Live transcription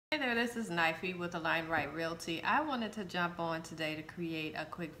Hey there, this is Knifie with Align Right Realty. I wanted to jump on today to create a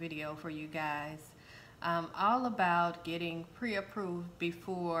quick video for you guys all about getting pre-approved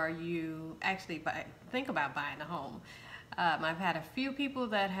before you actually think about buying a home. I've had a few people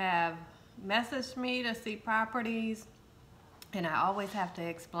that have messaged me to see properties, and I always have to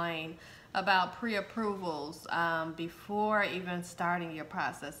explain about pre-approvals before even starting your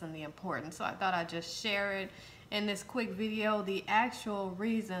process and the importance. So I thought I'd just share it in this quick video, the actual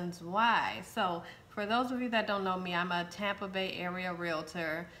reasons why. So for those of you that don't know me, I'm a Tampa Bay area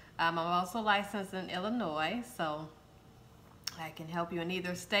realtor. I'm also licensed in Illinois, so I can help you in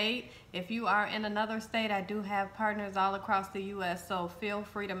either state. If you are in another state, I do have partners all across the U.S., so feel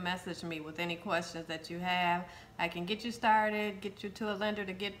free to message me with any questions that you have. I can get you started, get you to a lender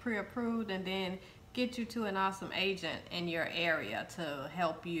to get pre-approved, and then get you to an awesome agent in your area to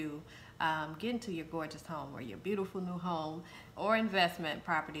help you get into your gorgeous home or your beautiful new home or investment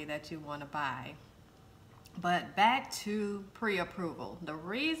property that you want to buy. But back to pre-approval. The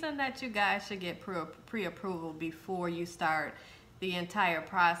reason that you guys should get pre-approval before you start the entire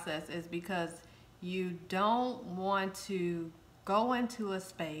process is because you don't want to go into a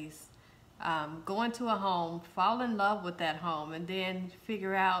space, go into a home, fall in love with that home, and then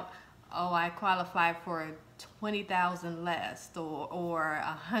figure out, oh, I qualify for 20,000 less or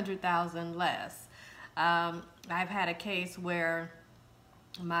 100,000 less. I've had a case where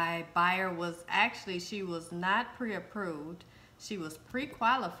my buyer was actually, she was not pre-approved, she was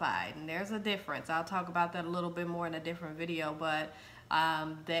pre-qualified, and there's a difference. I'll talk about that a little bit more in a different video, but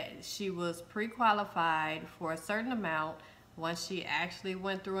that she was pre-qualified for a certain amount. Once she actually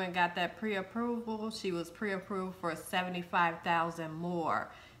went through and got that pre-approval, she was pre-approved for 75,000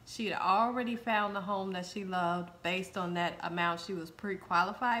 more. She had already found the home that she loved based on that amount she was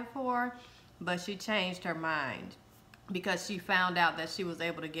pre-qualified for, but she changed her mind because she found out that she was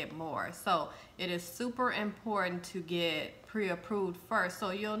able to get more. So it is super important to get pre-approved first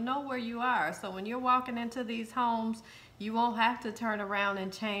so you'll know where you are. So when you're walking into these homes, you won't have to turn around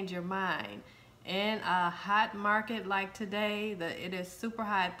and change your mind. In a hot market like today, it is super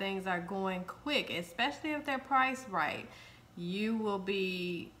hot, things are going quick, especially if they're priced right. You will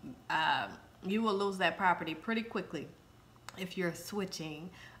lose that property pretty quickly if you're switching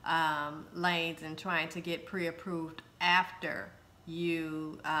lanes and trying to get pre-approved after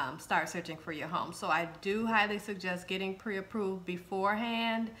you start searching for your home. So I do highly suggest getting pre-approved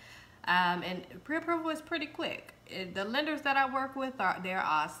beforehand, and pre-approval is pretty quick. The lenders that I work with, they're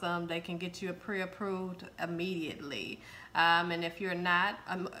awesome. They can get you pre-approved immediately. And if you're not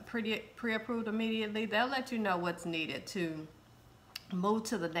pre-approved immediately, they'll let you know what's needed to move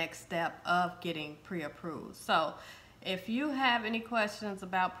to the next step of getting pre-approved. So if you have any questions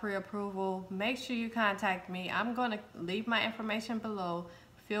about pre-approval, make sure you contact me. I'm going to leave my information below.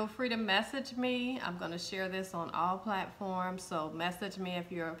 Feel free to message me. I'm going to share this on all platforms, so message me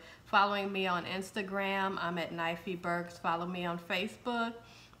if you're following me on Instagram. I'm at Knifie Burks. Follow me on Facebook,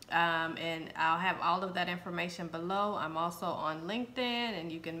 and I'll have all of that information below. I'm also on LinkedIn,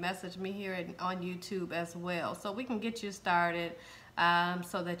 and you can message me here on YouTube as well. So we can get you started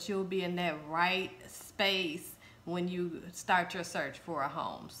so that you'll be in that right space when you start your search for a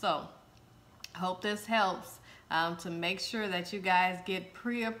home. So I hope this helps to make sure that you guys get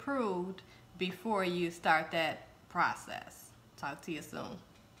pre-approved before you start that process. Talk to you soon.